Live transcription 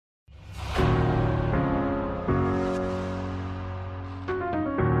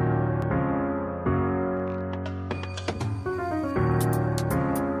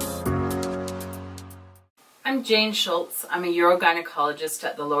I'm Jane Schulz. I'm a urogynecologist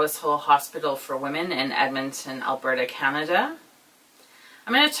at the Lois Hole Hospital for Women in Edmonton, Alberta, Canada.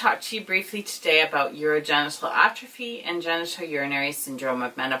 I'm going to talk to you briefly today about urogenital atrophy and genitourinary syndrome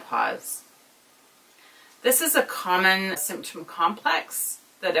of menopause. This is a common symptom complex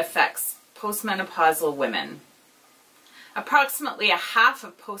that affects postmenopausal women. Approximately a half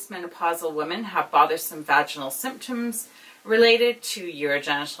of postmenopausal women have bothersome vaginal symptoms related to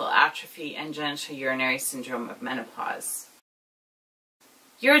urogenital atrophy and genitourinary syndrome of menopause.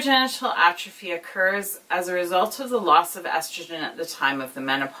 Urogenital atrophy occurs as a result of the loss of estrogen at the time of the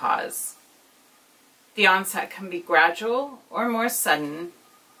menopause. The onset can be gradual or more sudden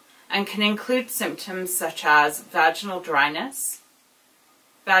and can include symptoms such as vaginal dryness,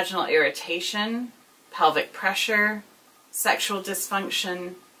 vaginal irritation, pelvic pressure, sexual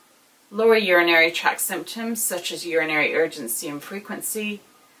dysfunction, lower urinary tract symptoms such as urinary urgency and frequency,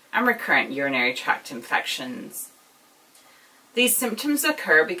 and recurrent urinary tract infections. These symptoms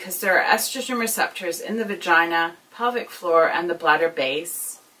occur because there are estrogen receptors in the vagina, pelvic floor, and the bladder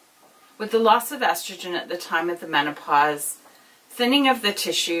base. With the loss of estrogen at the time of the menopause, thinning of the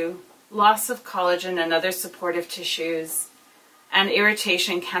tissue, loss of collagen and other supportive tissues, and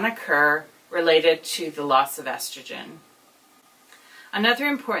irritation can occur related to the loss of estrogen. Another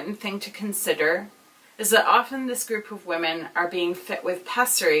important thing to consider is that often this group of women are being fit with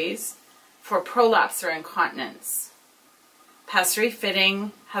pessaries for prolapse or incontinence. Pessary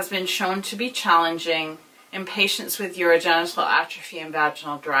fitting has been shown to be challenging in patients with urogenital atrophy and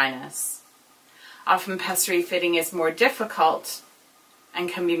vaginal dryness. Often pessary fitting is more difficult and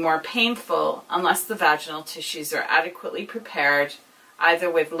can be more painful unless the vaginal tissues are adequately prepared, either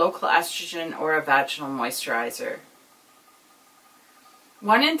with local estrogen or a vaginal moisturizer.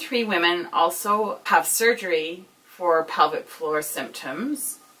 1 in 3 women also have surgery for pelvic floor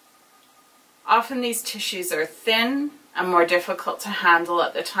symptoms. Often these tissues are thin and more difficult to handle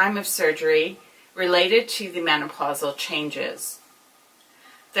at the time of surgery related to the menopausal changes.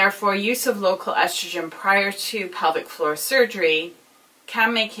 Therefore, use of local estrogen prior to pelvic floor surgery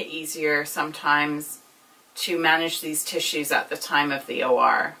can make it easier sometimes to manage these tissues at the time of the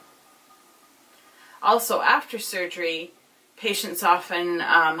OR. Also, after surgery, patients often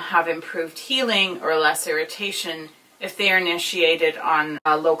have improved healing or less irritation if they are initiated on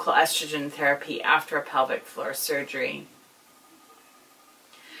local estrogen therapy after a pelvic floor surgery.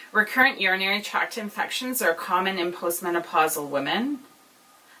 Recurrent urinary tract infections are common in postmenopausal women,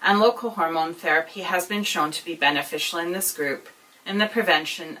 and local hormone therapy has been shown to be beneficial in this group in the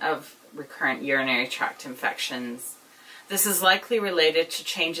prevention of recurrent urinary tract infections. This is likely related to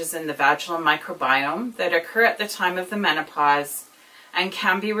changes in the vaginal microbiome that occur at the time of the menopause and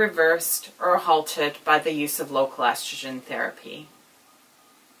can be reversed or halted by the use of local estrogen therapy.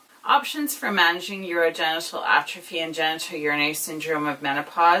 Options for managing urogenital atrophy and genitourinary syndrome of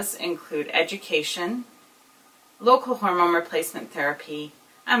menopause include education, local hormone replacement therapy,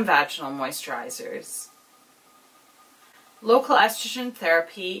 and vaginal moisturizers. Local estrogen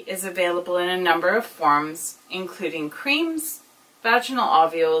therapy is available in a number of forms, including creams, vaginal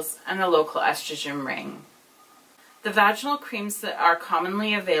ovules, and a local estrogen ring. The vaginal creams that are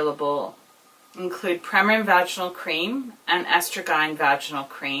commonly available include Premarin vaginal cream and Estrogyne vaginal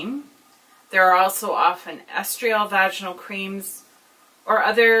cream. There are also often estriol vaginal creams or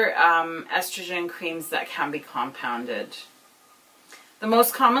other estrogen creams that can be compounded. The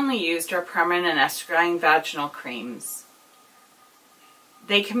most commonly used are Premarin and Estrogyne vaginal creams.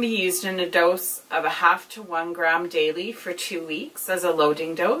 They can be used in a dose of 0.5 to 1 gram daily for 2 weeks as a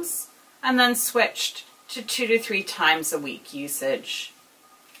loading dose, and then switched to 2 to 3 times a week usage.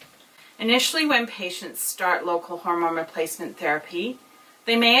 Initially, when patients start local hormone replacement therapy,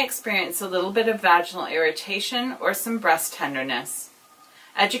 they may experience a little bit of vaginal irritation or some breast tenderness.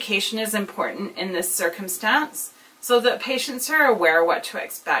 Education is important in this circumstance so that patients are aware what to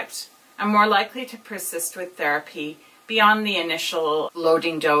expect and more likely to persist with therapy beyond the initial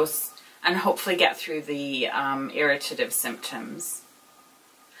loading dose and hopefully get through the irritative symptoms.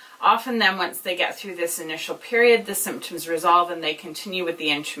 Often then, once they get through this initial period, the symptoms resolve and they continue with the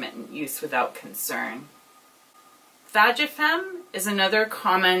intermittent use without concern. Vagifem is another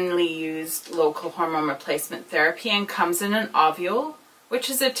commonly used local hormone replacement therapy and comes in an ovule, which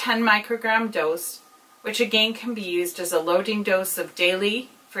is a 10 microgram dose, which again can be used as a loading dose of daily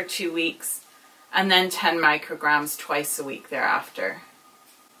for 2 weeks, and then 10 micrograms twice a week thereafter.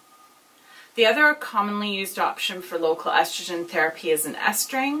 The other commonly used option for local estrogen therapy is an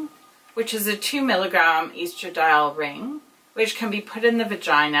estring, which is a 2 milligram estradiol ring, which can be put in the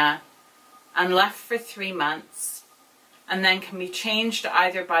vagina and left for 3 months, and then can be changed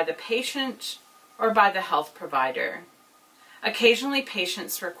either by the patient or by the health provider. Occasionally,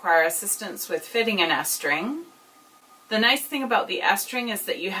 patients require assistance with fitting an S-string. The nice thing about the S-string is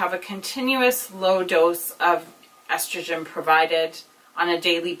that you have a continuous low dose of estrogen provided on a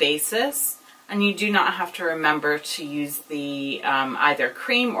daily basis, and you do not have to remember to use the either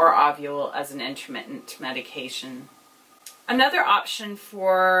cream or ovule as an intermittent medication. Another option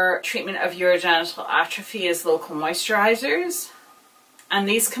for treatment of urogenital atrophy is local moisturizers, and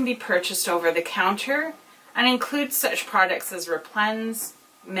these can be purchased over the counter and include such products as Replens,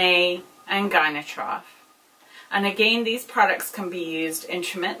 May, and Gynatrof. And again, these products can be used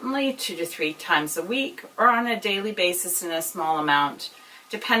intermittently 2 to 3 times a week or on a daily basis in a small amount,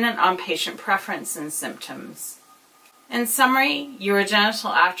 dependent on patient preference and symptoms. In summary,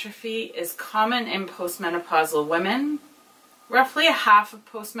 urogenital atrophy is common in postmenopausal women. Roughly half of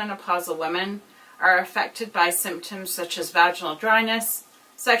postmenopausal women are affected by symptoms such as vaginal dryness,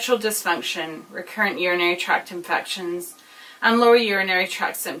 sexual dysfunction, recurrent urinary tract infections, and lower urinary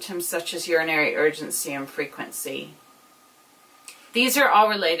tract symptoms such as urinary urgency and frequency. These are all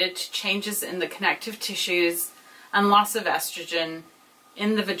related to changes in the connective tissues and loss of estrogen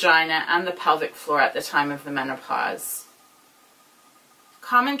in the vagina and the pelvic floor at the time of the menopause.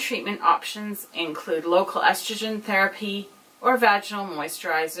 Common treatment options include local estrogen therapy or vaginal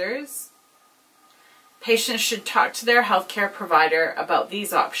moisturizers. Patients should talk to their healthcare provider about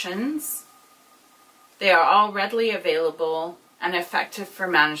these options. They are all readily available and effective for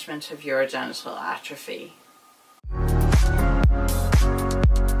management of urogenital atrophy.